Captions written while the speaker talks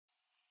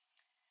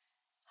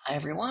Hi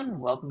everyone,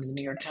 welcome to the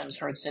New York Times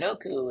Hard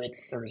Sudoku.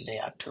 It's Thursday,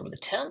 October the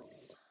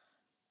 10th.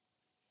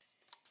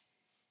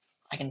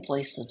 I can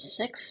place a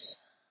 6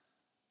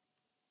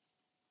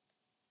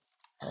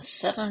 and a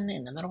 7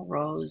 in the middle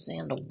rows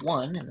and a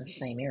 1 in the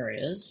same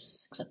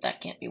areas, except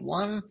that can't be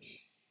 1.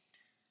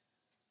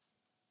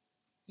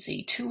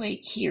 See, 2-8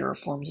 here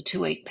forms a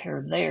 2-8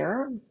 pair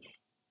there.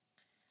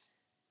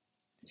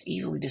 It's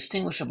easily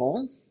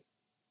distinguishable.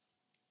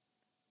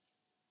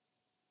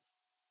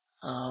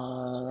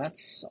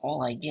 That's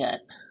all I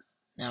get.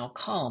 Now,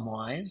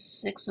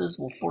 column-wise, 6s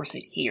will force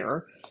it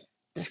here.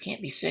 This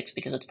can't be 6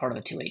 because it's part of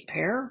a 2-8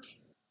 pair.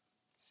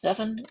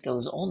 7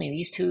 goes only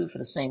these two for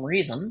the same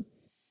reason.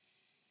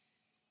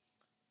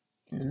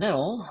 In the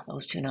middle,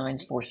 those two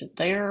 9s force it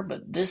there,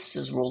 but this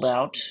is ruled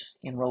out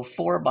in row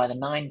 4 by the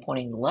 9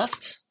 pointing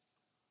left.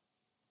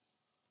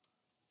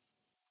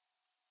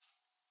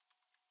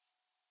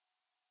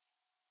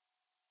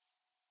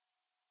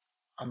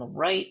 On the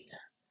right,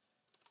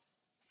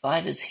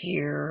 5 is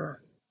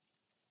here,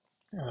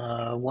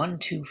 1,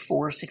 2,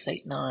 4, 6,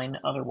 8, 9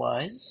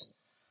 otherwise.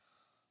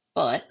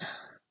 But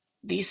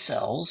these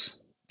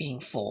cells being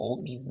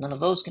full means none of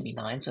those can be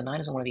 9, so 9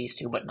 is in one of these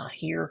two, but not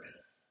here.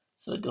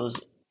 So it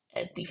goes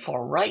at the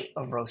far right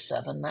of row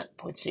 7. That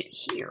puts it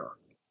here.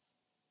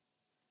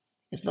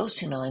 Because those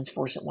two 9s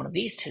force at one of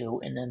these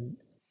two, and then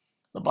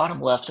the bottom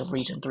left of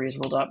region 3 is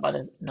ruled out by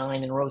the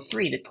 9 in row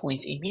 3 that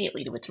points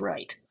immediately to its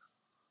right.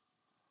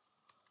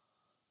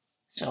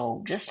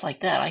 So just like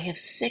that, I have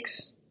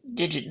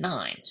 6-digit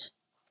 9s.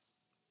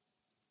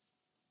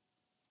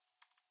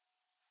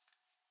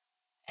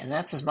 And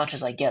that's as much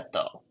as I get,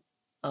 though,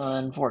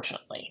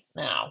 unfortunately.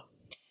 Now,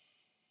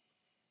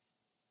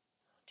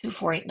 2,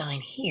 4, 8,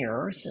 9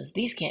 here says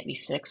these can't be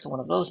 6, so one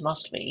of those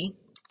must be.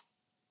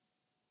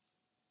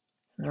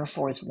 And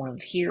therefore, it's one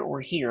of here or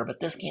here, but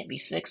this can't be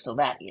 6, so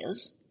that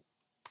is.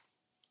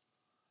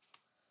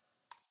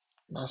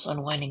 Thus,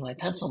 unwinding my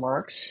pencil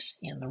marks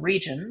in the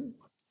region,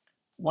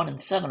 1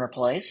 and 7 are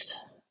placed.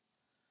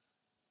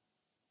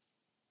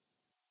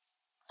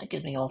 That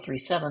gives me all 3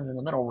 7s in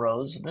the middle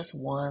rows. This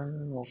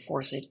one will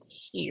force it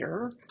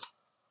here,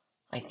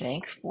 I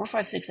think. 4,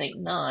 5, 6, 8,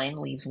 9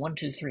 leaves 1,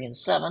 2, 3, and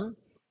 7.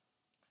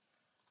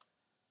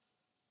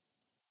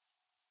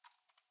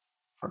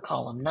 For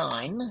column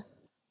 9,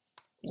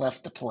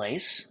 left to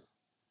place.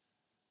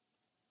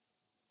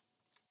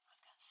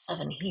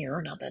 7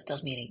 here. Now that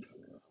does mean any.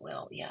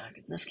 Well, yeah,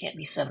 because this can't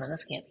be 7 and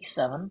this can't be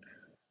 7.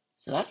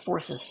 So that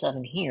forces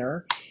 7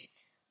 here.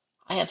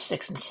 I have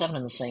 6 and 7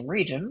 in the same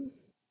region.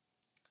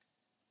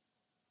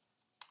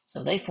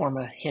 So they form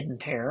a hidden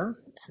pair.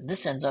 And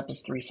this ends up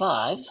as 3,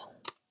 5.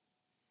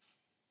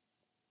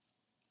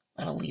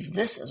 That'll leave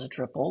this as a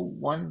triple.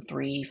 1,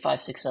 3,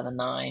 5, 6, 7,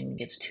 9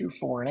 gives 2,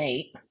 4, and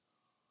 8.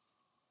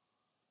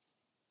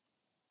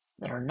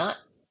 That are not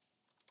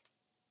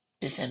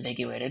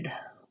disambiguated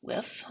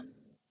with.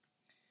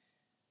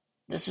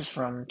 This is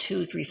from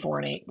 2, 3, 4,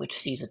 and 8, which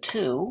sees a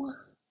 2.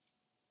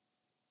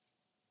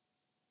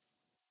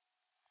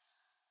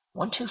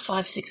 1, 2,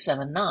 5, 6,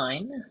 7,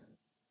 9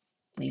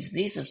 leaves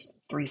these as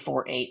 3,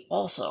 4, 8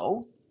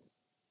 also.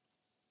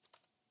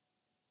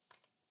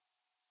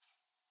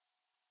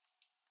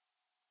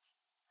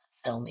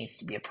 Cell needs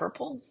to be a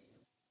purple.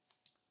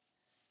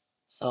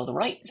 So the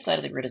right side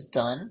of the grid is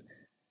done.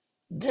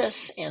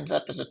 This ends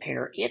up as a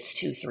pair. It's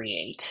 2, 3,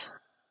 8.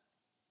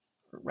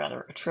 Or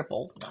rather, a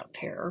triple, not a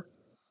pair.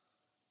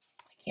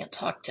 I can't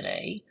talk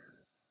today.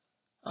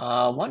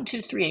 1,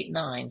 2, 3, 8,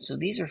 9. So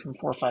these are from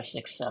 4, 5,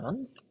 6,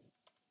 7.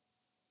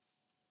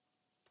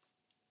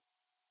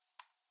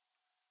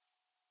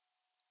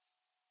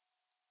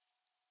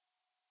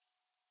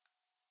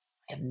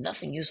 I have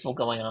nothing useful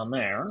going on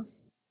there.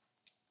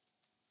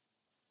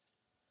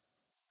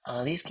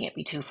 These can't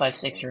be 2, 5,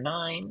 6, or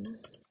 9.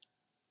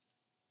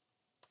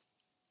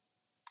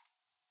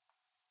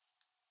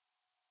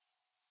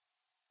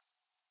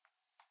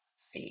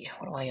 Let's see,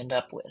 what do I end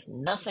up with?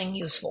 Nothing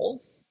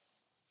useful.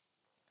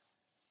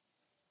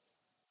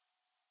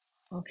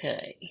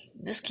 Okay,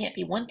 this can't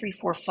be 1, 3,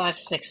 4, 5,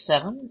 6,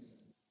 7.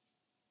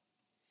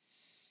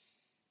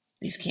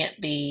 These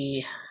can't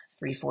be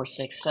 3, 4,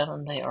 6,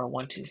 7. They are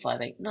 1, 2,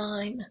 5, 8,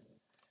 9.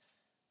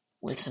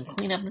 With some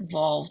cleanup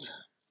involved.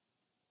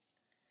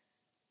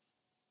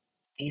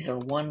 These are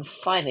 1,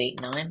 5,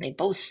 8, 9. They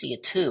both see a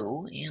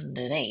 2 and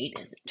an 8,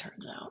 as it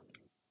turns out.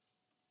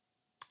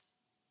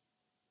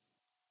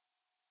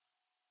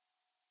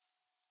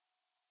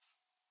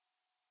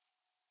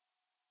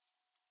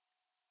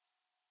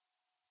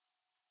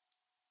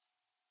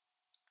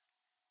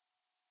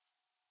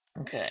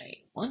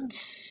 Okay, 1,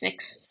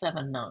 6,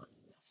 7, 9.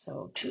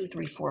 So 2,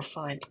 3, 4,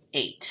 5,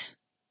 8.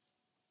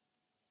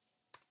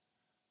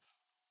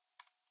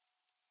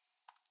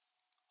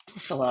 To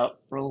fill out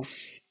row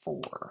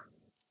 4.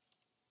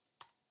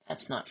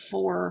 That's not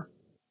 4.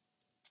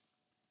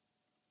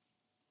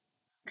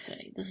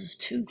 Okay, this is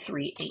 2,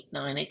 3, 8,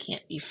 9. It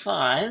can't be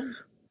 5.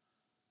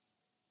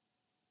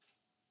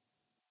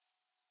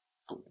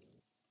 Oh,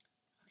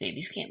 okay,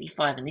 these can't be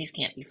 5 and these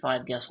can't be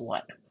 5. Guess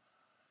what?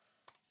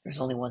 There's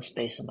only one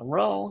space in the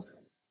row.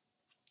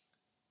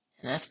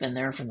 And that's been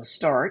there from the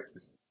start.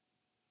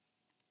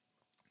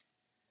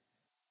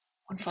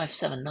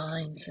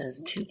 1579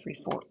 says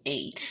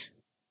 2348,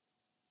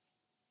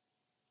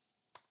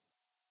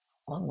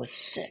 along with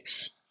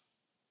 6.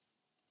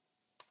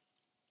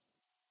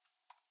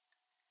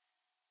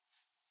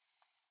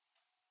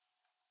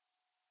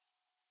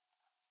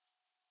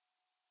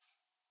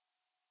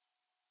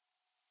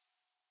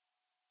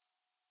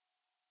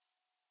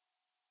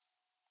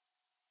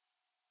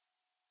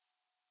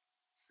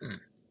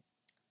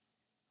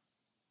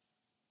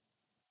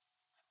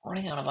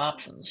 Running out of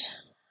options,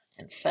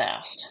 and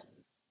fast.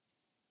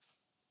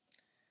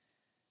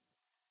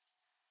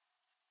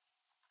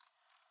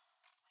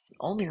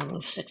 Only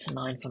remove 6 and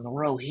 9 from the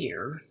row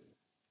here.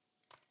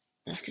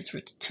 This gets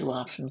rid of 2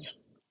 options.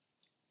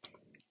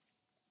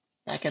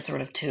 That gets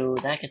rid of 2.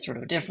 That gets rid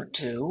of a different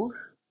 2.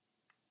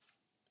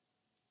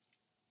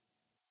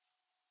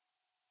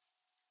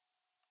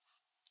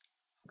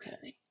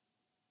 Okay.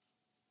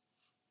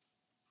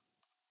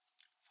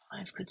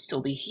 5 could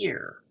still be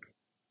here.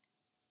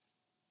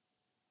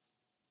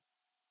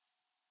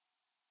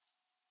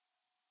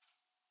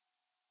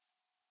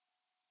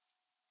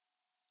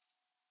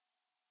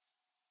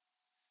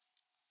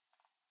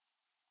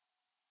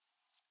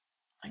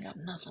 I got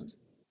nothing.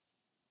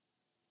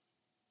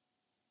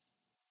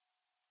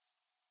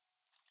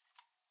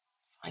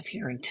 5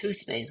 here in 2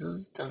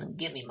 spaces doesn't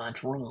give me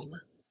much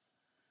room.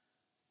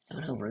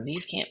 7 over.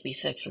 These can't be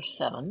 6 or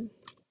 7.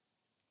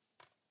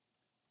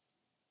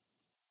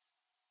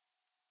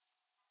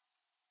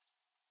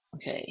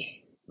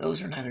 Okay.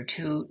 Those are neither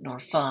 2 nor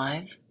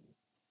 5.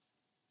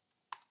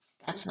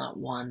 That's not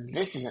 1.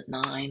 This isn't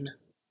 9.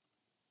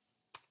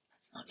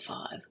 That's not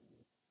 5.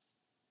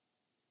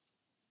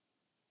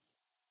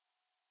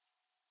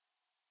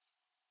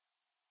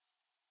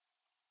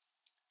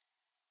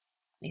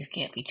 These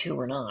can't be 2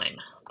 or 9,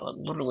 but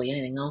literally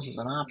anything else is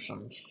an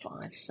option.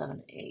 5,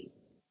 7, 8.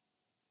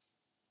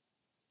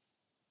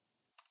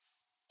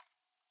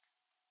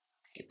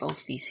 Okay,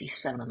 both these see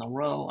 7 in the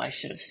row. I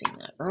should have seen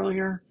that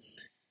earlier.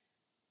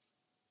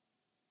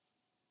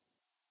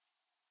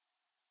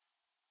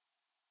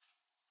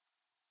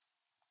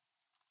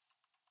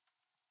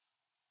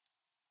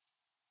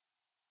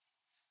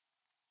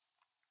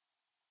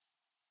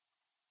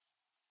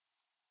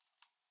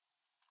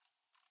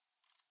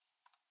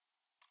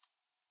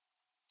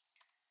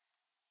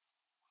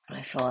 Can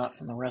I fill out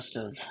from the rest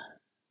of...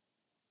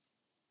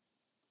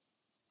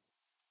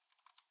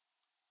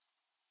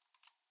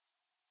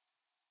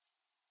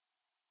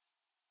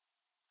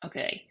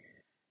 Okay.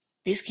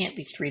 These can't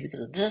be 3 because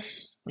of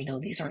this. We know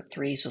these aren't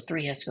 3, so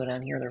 3 has to go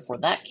down here, therefore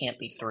that can't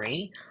be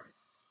 3.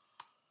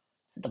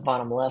 At the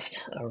bottom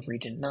left of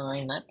region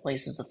 9, that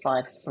places the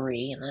 5,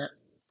 3, and that...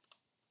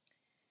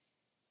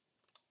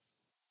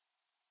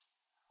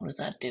 What does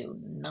that do?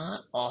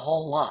 Not a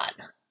whole lot,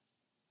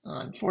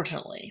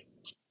 unfortunately.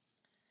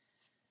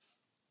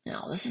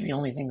 Now, this is the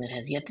only thing that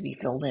has yet to be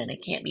filled in.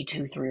 It can't be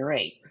 2, 3, or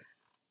 8.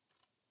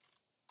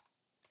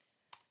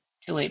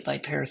 2, 8 by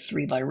pair,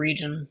 3 by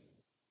region.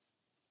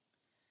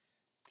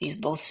 These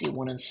both see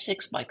 1 and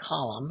 6 by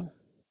column.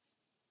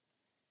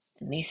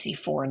 And these see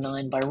 4 and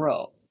 9 by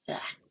row. Ugh.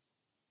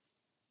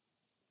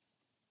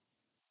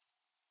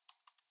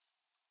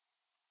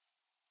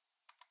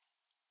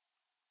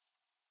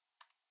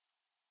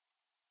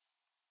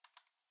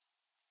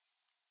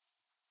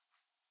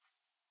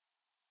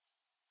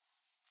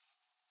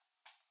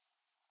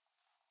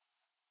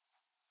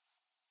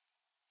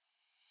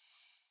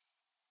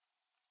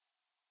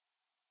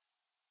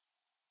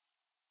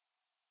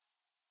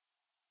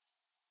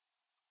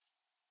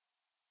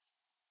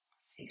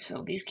 See,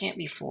 so these can't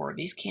be 4.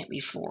 These can't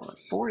be 4.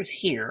 4 is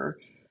here.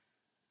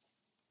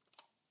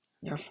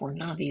 Therefore,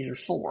 none of these are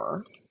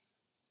 4.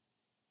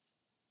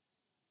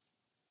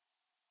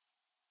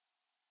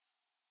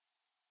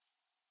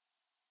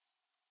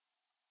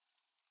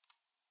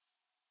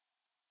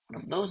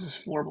 One of those is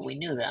 4, but we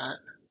knew that.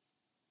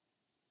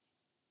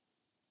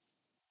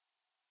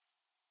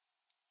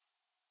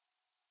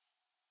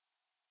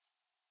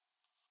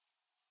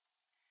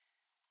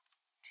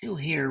 2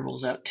 here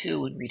rules out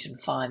 2 in region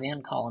 5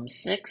 and column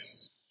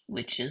 6,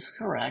 which is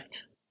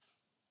correct.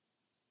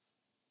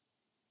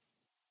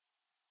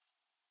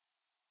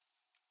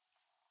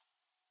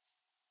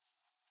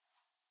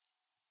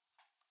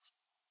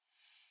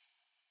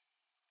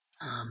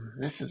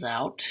 This is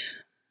out.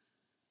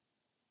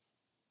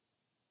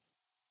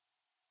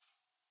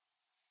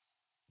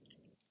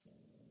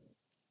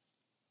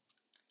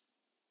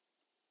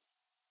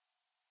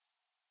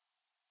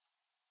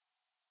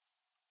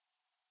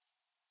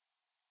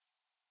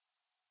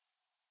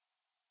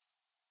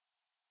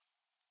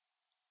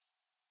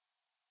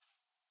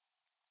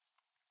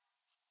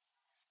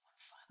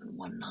 And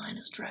 1, 9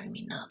 is driving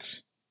me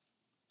nuts.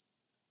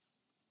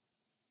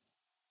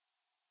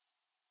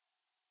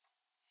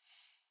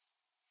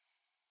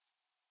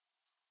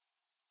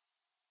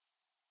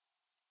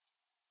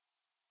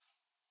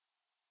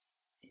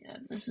 Yeah,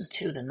 if this is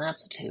 2, then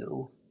that's a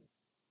 2.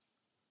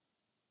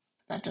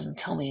 That doesn't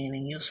tell me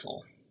anything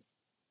useful.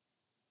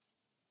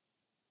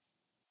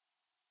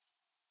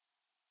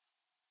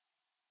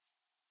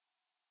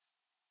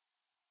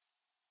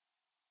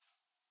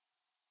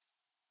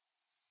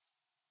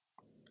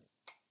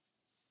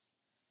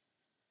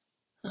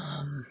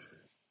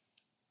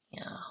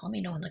 Yeah, let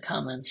me know in the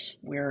comments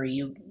where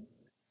you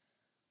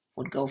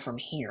would go from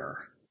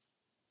here,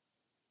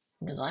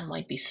 because I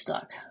might be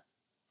stuck.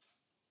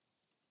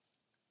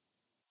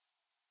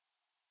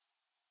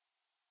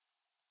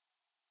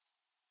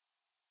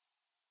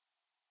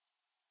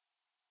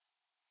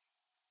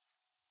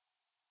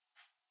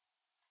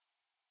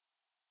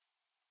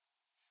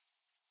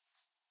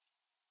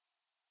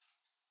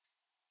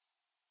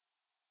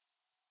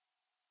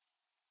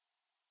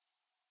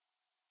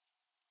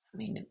 I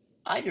mean, if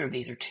either of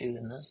these are 2,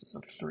 then this is a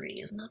 3,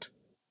 isn't it?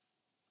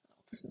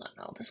 This is not,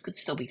 no, this could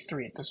still be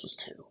 3 if this was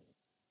 2.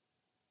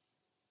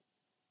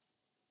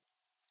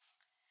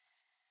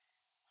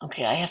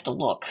 Okay, I have to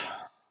look.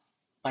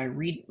 By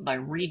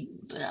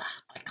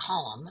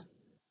column,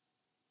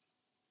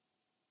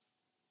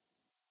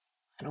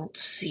 I don't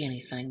see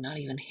anything, not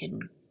even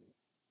hidden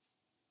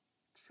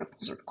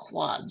triples or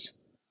quads.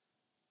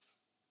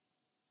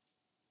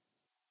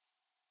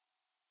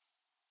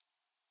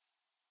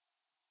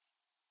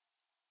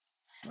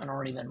 Haven't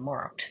already been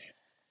marked.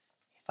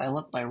 If I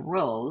look by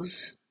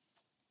rows,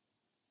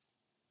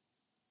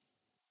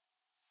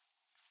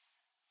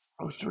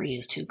 row 3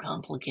 is too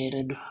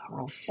complicated.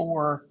 Row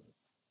 4,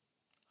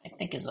 I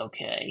think, is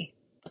okay,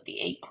 but the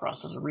 8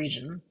 crosses a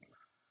region.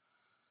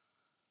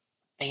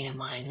 Bane of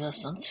my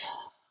existence.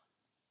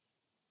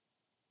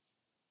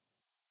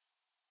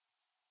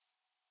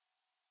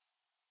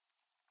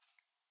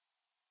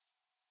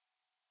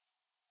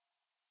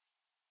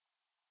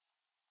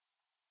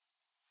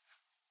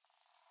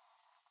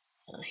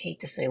 I hate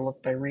to say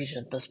look by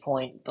region at this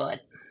point,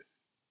 but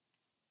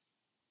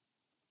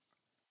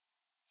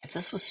if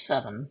this was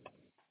 7,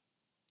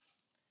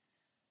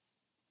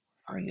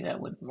 argue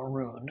that with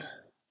maroon,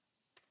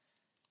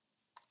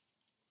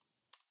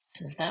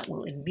 since that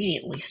will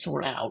immediately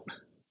sort out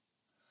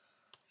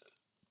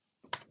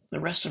the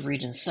rest of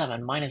region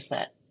 7 minus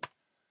that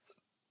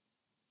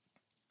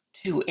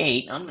 2,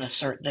 8. I'm going to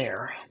start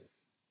there.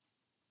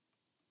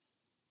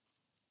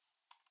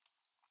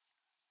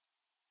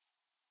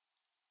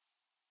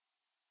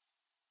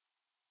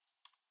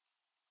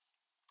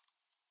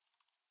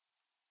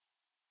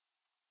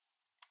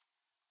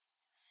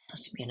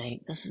 Has to be an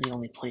 8. This is the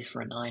only place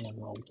for a 9 in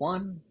row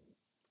 1.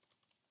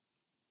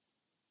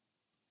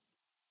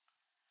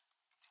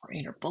 4,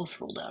 8 are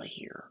both rolled out of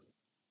here.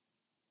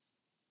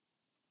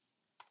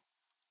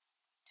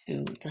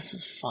 2, this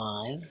is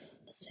 5.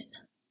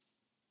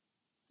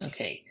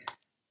 Okay,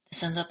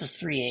 this ends up as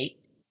 3, 8.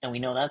 And we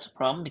know that's a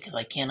problem because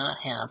I cannot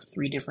have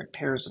 3 different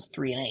pairs of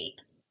 3 and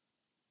 8.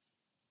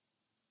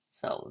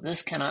 So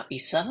this cannot be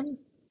 7.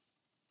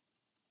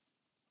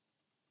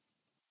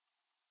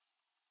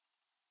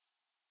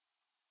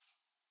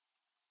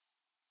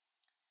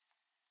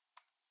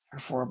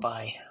 Therefore,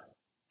 by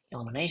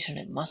elimination,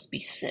 it must be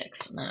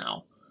 6.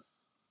 Now,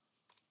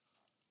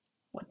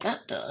 what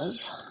that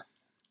does,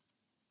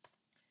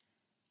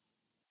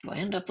 do I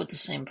end up with the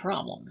same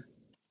problem?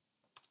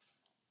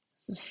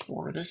 This is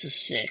 4, this is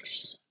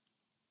 6.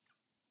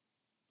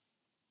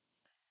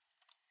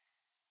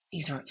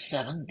 These aren't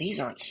 7, these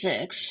aren't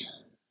 6.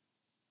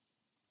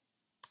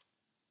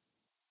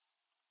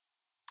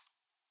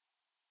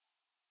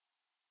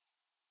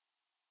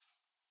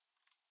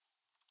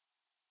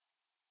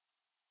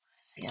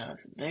 So out of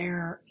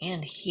there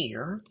and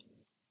here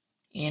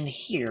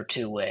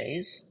 2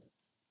 ways.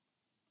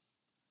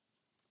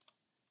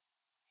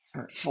 These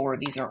aren't 4,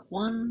 these aren't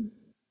 1.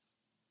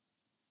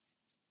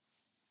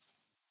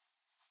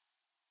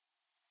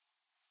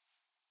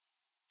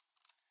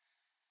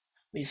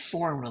 These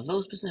 4 in one of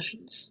those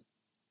positions.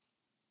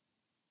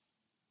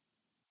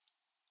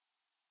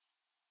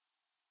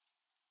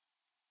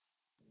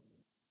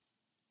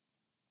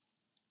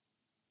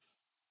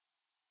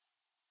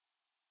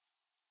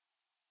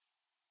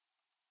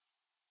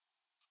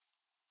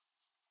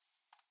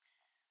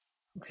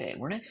 Okay,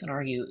 we're next going to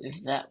argue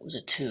if that was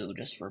a 2,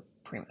 just for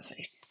prima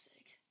facie sake.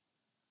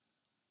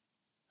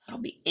 That'll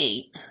be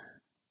 8.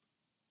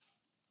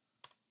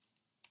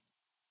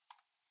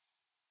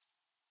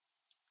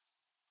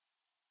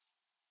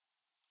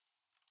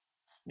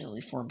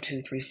 Newly formed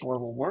 2, 3, 4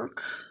 will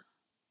work.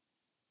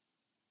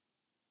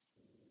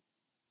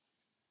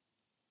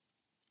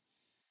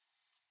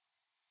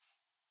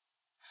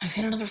 I've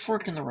hit another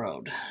fork in the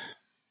road.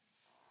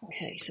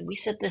 Okay, so we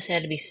said this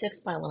had to be 6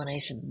 by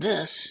elimination.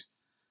 This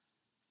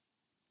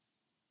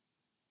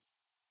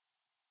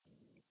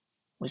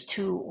was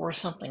 2 or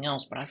something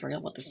else, but I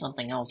forget what the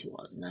something else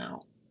was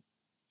now.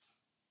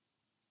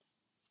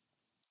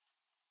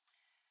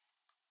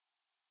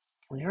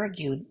 We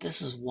argued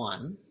this is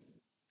 1.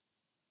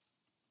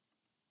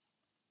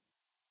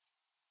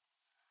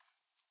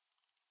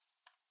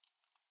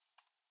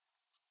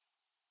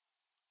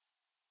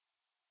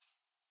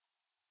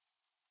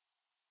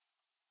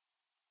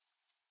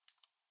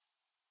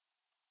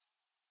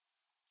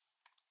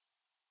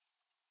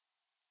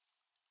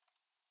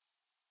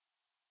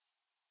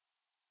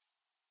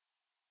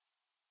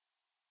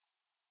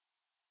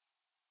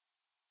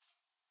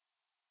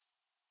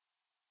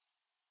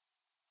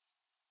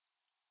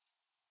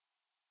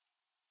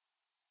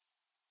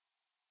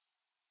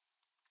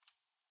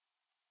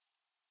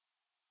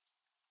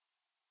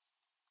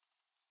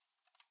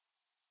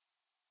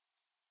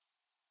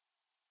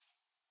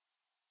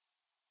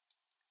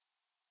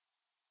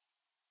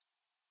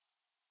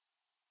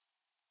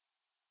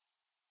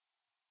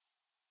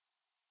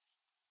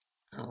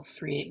 Oh,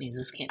 3, 8 means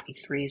this can't be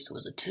 3, so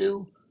it's a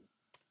 2.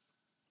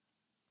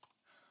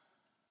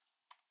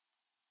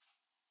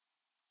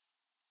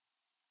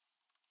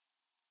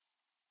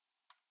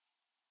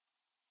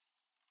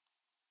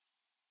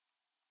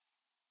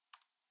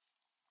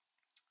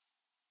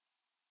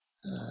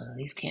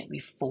 These can't be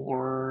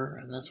 4,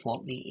 and this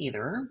won't be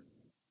either.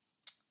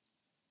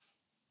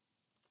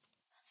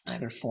 It's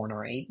neither 4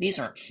 nor 8. These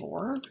aren't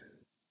 4.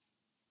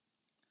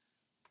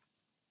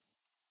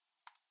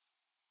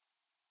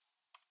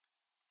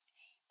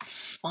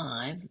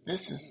 5.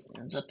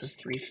 Ends up as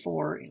 3,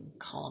 4 in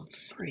column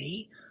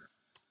 3.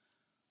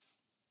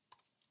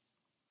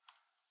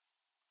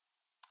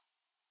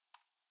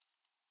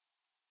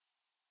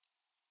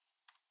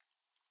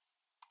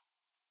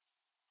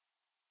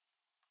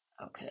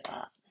 Okay,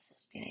 this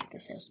has to be an 8.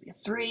 This has to be a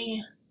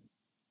 3.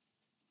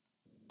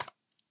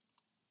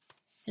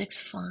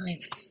 6, 5,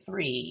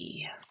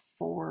 3.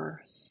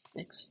 4,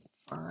 6,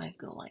 5.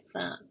 Go like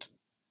that.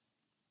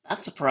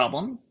 That's a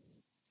problem.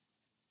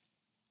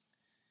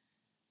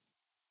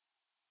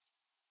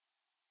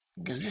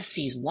 Because this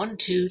sees 1,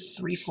 2,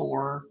 3,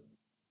 4,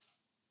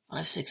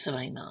 5, 6, 7,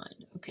 8, 9.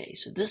 Okay,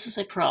 so this is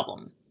a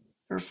problem.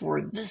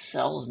 Therefore, this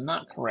cell is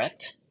not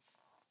correct.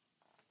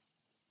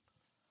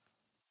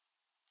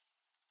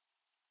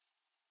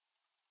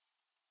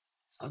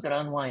 So I've got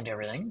to unwind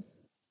everything.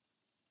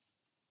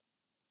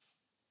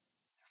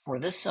 For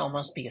this cell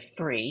must be a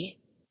 3.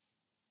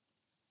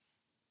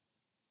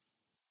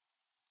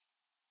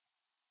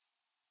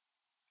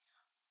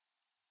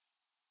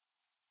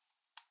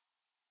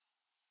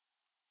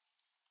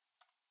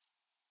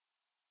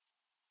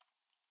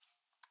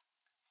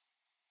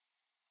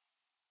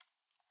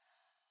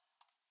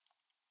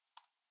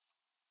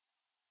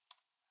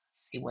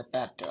 Let's see what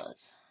that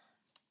does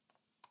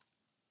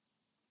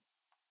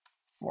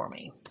for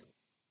me.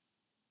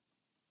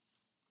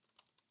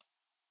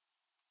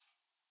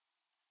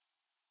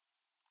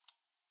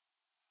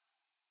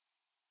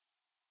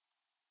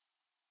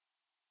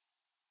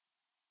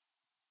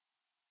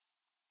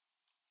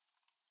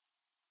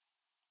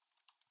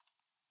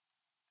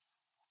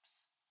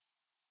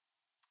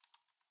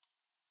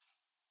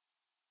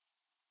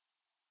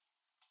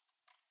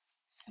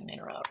 Seven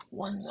are out.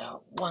 One's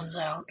out. One's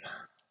out.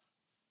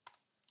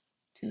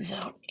 Two's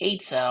out.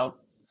 Eight's out.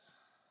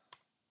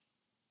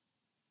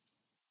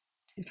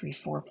 2, 3,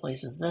 4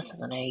 places. This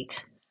is an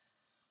 8.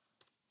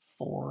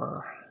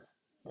 4.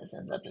 This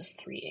ends up as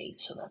 3, 8,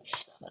 so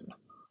that's 7.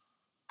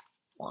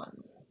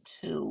 1,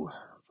 2.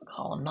 For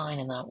column 9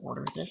 in that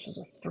order. This is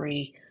a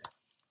 3.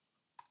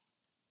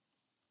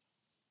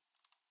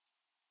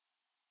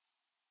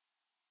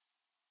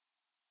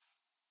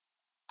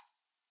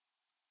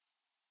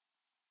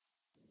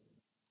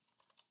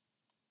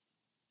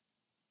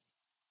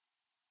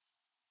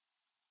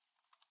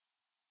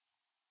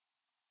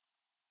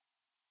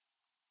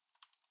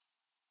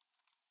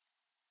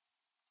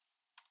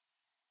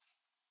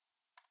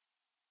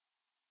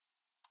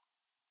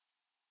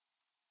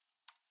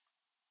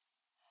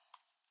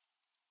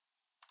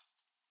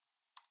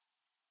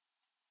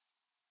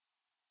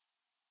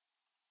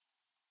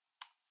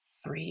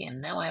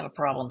 And now I have a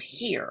problem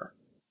here.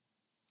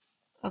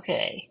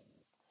 Okay,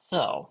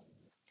 so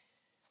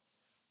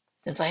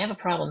since I have a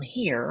problem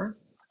here,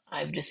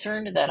 I've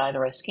discerned that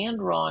either I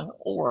scanned wrong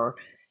or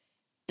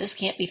this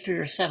can't be 3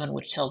 or 7,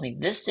 which tells me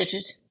this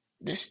digit,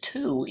 this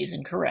 2, is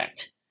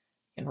incorrect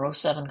in row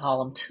 7,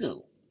 column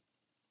 2.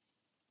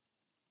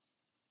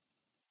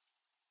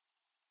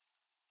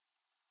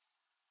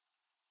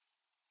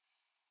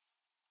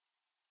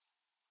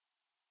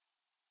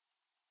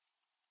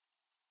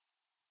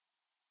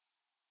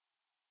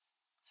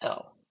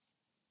 So,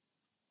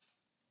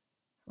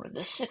 for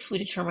this 6 we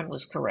determined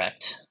was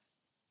correct.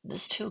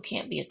 This 2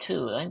 can't be a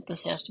 2. I think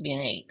this has to be an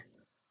 8.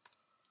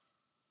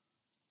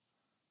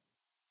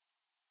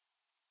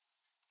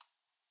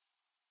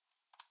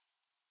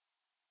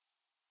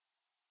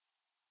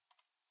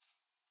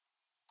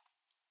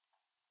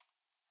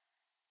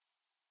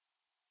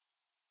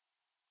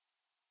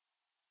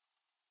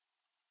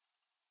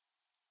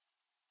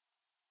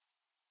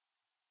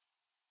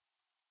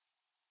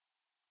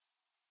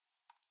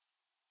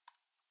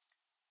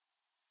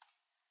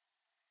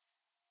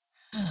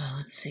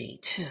 Let's see,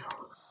 2,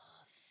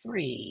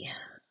 3,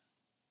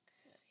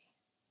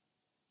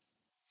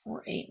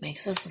 4, 8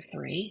 makes this a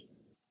 3.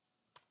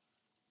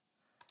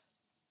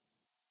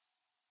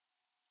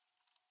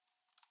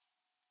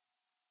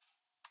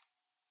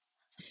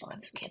 It's a 5,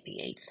 this can't be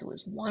 8, so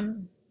it's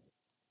 1.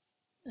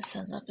 This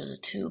ends up as a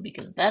 2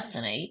 because that's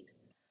an 8.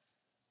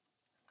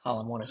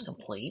 Column 1 is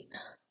complete.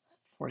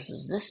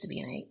 Forces this to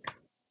be an 8.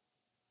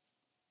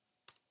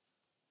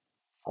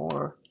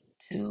 4,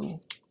 2,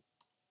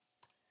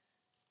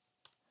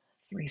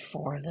 3,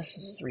 4. This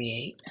is 3,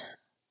 8.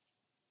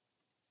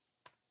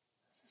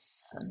 This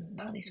is 7.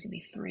 None of these can be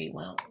 3.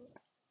 Well,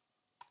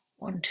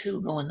 1,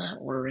 2 go in that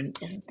order, and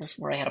isn't this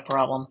where I had a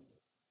problem?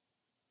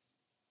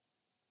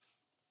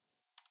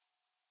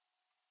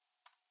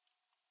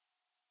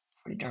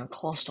 Pretty darn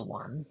close to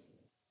 1.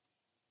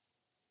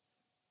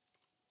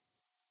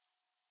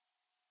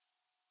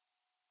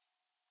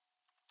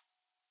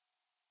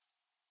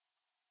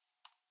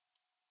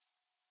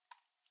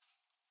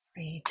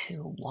 3,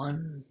 2,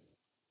 1,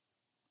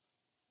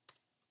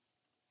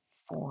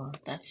 4.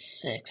 That's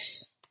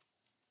 6.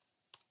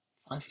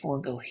 5,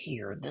 4 go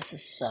here. This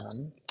is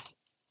 7.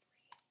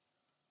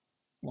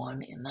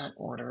 1 in that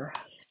order.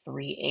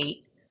 3,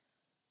 8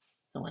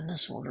 go in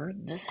this order.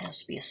 This has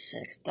to be a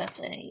 6. That's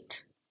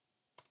 8.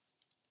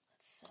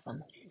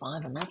 7,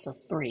 5, and that's a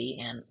 3.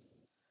 And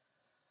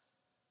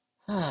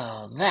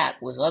oh,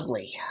 that was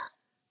ugly.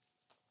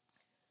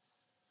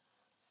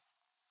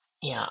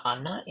 Yeah,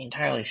 I'm not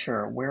entirely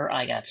sure where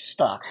I got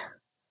stuck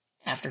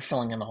after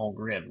filling in the whole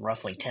grid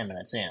roughly 10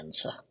 minutes in.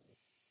 So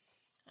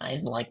I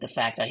didn't like the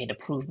fact I had to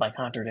prove by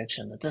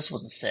contradiction that this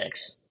was a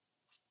 6,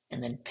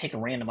 and then pick a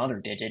random other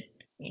digit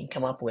and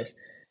come up with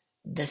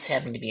this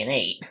having to be an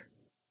 8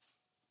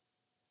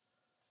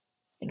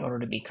 in order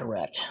to be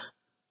correct.